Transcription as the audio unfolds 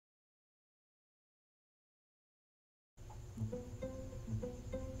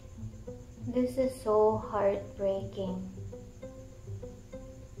This is so heartbreaking.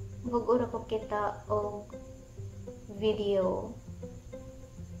 Bago ko kita og video,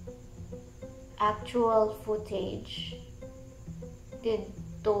 actual footage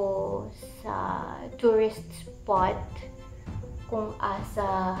dito sa tourist spot kung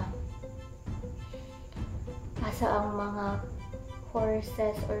asa ang mga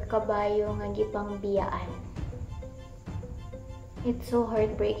horses or kabayo nga gipangbiyaan. It's so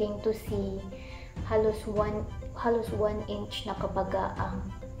heartbreaking to see halos 1 inch na kabaga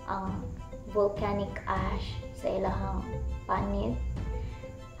ang volcanic ash sa ilahang panit.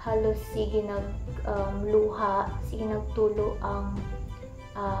 Halos sige luha, sige nagtulo ang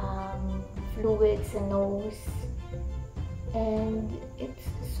fluid sa nose. And it's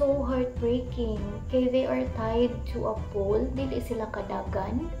so heartbreaking. Kaya they are tied to a pole. Dili sila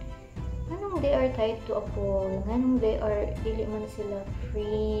kadagan. Nganong they are tied to a pole? Nganong dili man sila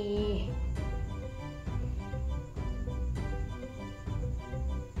free?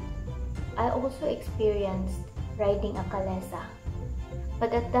 I also experienced riding a kalesa.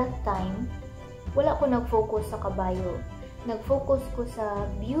 But at that time, wala ko nag-focus sa kabayo. Nag-focus ko sa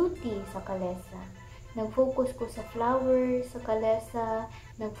beauty sa kalesa. Nag-focus ko sa flowers sa kalesa.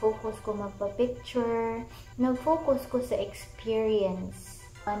 Nag-focus ko magpa-picture. Nag-focus ko sa experience.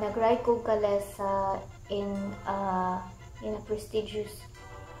 Nag-ride ko kalesa in a prestigious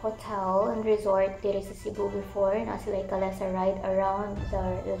hotel and resort dito sa Cebu before. Na sila kalesa ride around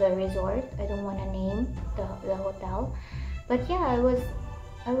the resort. I don't wanna name the hotel. But yeah, I was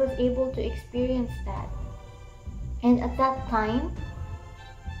able to experience that. And at that time,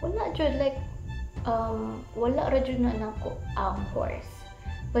 wala ra jud na nako ang horse.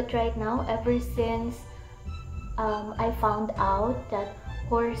 But right now, ever since I found out that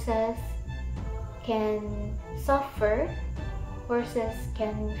horses can suffer, horses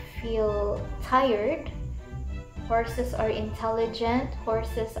can feel tired, horses are intelligent,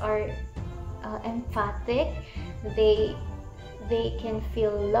 horses are emphatic, they can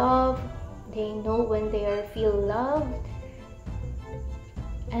feel love, they know when they feel loved,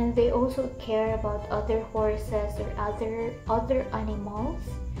 and they also care about other horses or other animals.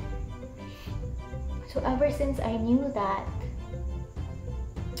 So ever since I knew that,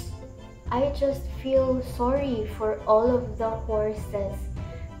 I just feel sorry for all of the horses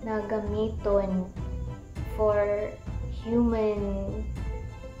na gamiton for human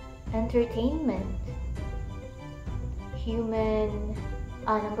entertainment.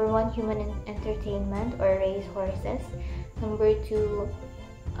 Number 1, human entertainment or race horses. Number 2,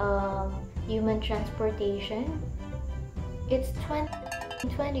 human transportation. It's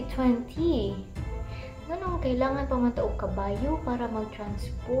 2020. Anong kailangan pa man taog kabayo para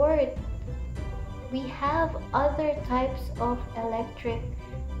mag-transport? We have other types of electric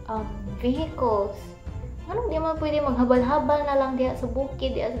vehicles. Anong di man pwede maghabal-habal na lang diya sa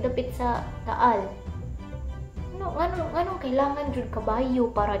bukid, diya sa dapit sa Taal? Anong kailangan jud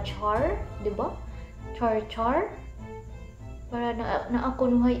kabayo para char, di ba? Char para na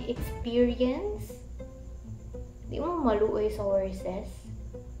ako nuhay experience. Di mo maluoy sa horses.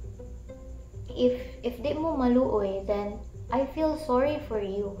 If di mo maluoy, then I feel sorry for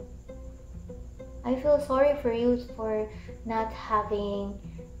you. I feel sorry for you for not having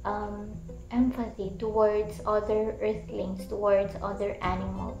empathy towards other earthlings, towards other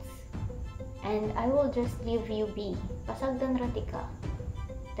animals. And I will just leave you be. Pasagdan ratika.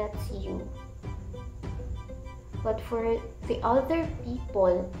 That's you. But for the other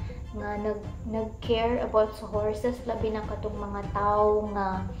people nga nag-care about sa horses, labi na katong mga tao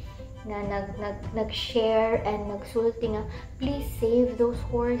nga nag-share and nagsulti nga, please save those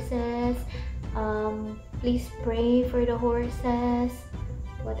horses. Please pray for the horses.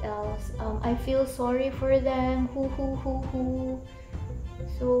 What else? I feel sorry for them.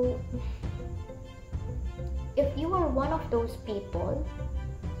 So if you are one of those people,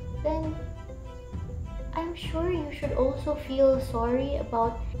 then I'm sure you should also feel sorry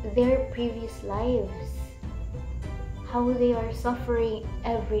about their previous lives. How they are suffering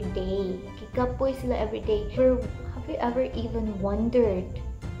every day. Kikapoy sila every day. Have you ever even wondered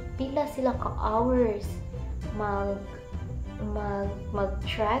pila sila ka hours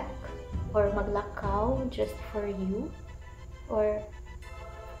mag-trek or maglakaw just for you? Or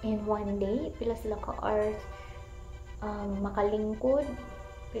in one day, pila sila ka hours makalingkod,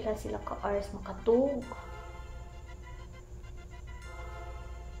 pila sila ka hours makatug,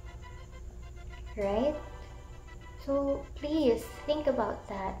 right? So please think about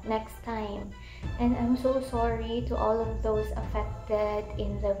that next time. And I'm so sorry to all of those affected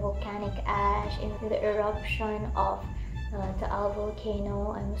in the volcanic ash, in the eruption of Taal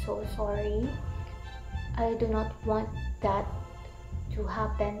Volcano. I'm so sorry. I do not want that to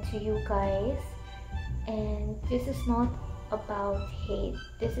happen to you guys. And this is not about hate.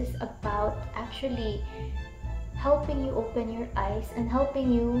 This is about actually helping you open your eyes and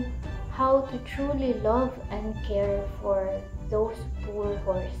helping you how to truly love and care for those poor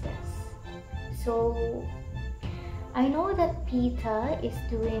horses. So I know that PETA is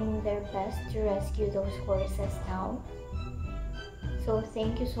doing their best to rescue those horses now. So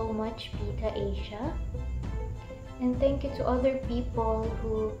thank you so much, PETA Asia. And thank you to other people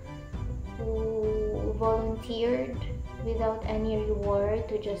who volunteered without any reward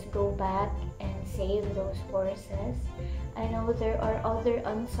to just go back and save those horses. I know there are other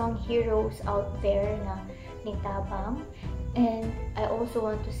unsung heroes out there na nitabang. And I also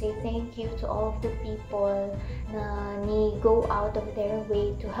want to say thank you to all of the people na go out of their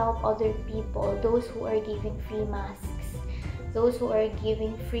way to help other people, those who are giving free masks, those who are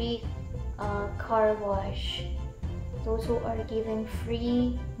giving free car wash, those who are giving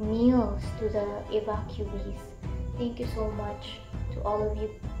free meals to the evacuees. Thank you so much to all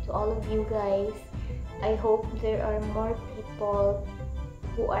of you guys. I hope there are more people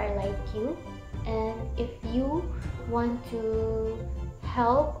who are like you. And if you want to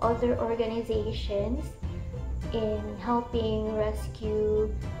help other organizations in helping rescue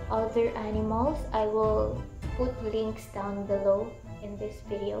other animals, I will put links down below in this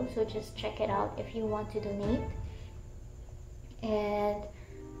video, so just check it out if you want to donate. And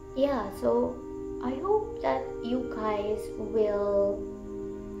yeah, so I hope that you guys will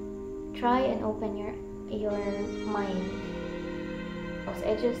try and open your mind, because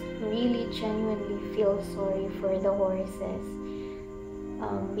I just really genuinely feel sorry for the horses.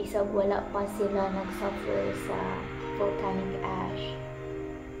 Bisag wala pa sila nagsuffer sa volcanic ash.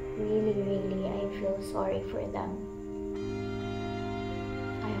 Really, I feel sorry for them.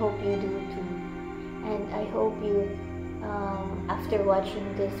 I hope you do too. And I hope you, after watching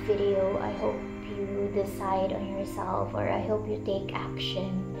this video, I hope you decide on yourself, or I hope you take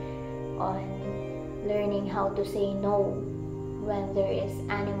action on learning how to say no when there is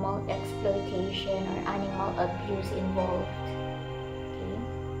animal exploitation or animal abuse involved. Okay?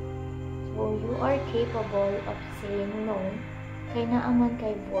 So you are capable of saying no, kay naaman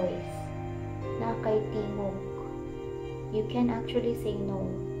kay voice, na kay tingog. You can actually say no.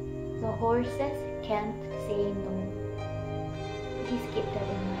 The horses can't say no. Please keep that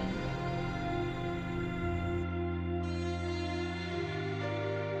in mind.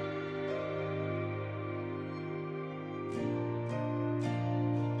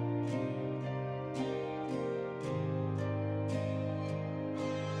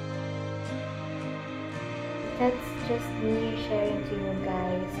 That's just me sharing to you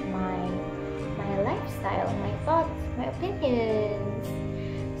guys my lifestyle, my thoughts, my opinions.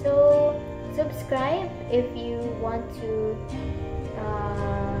 So subscribe if you want to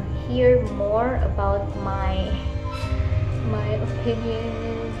hear more about my opinions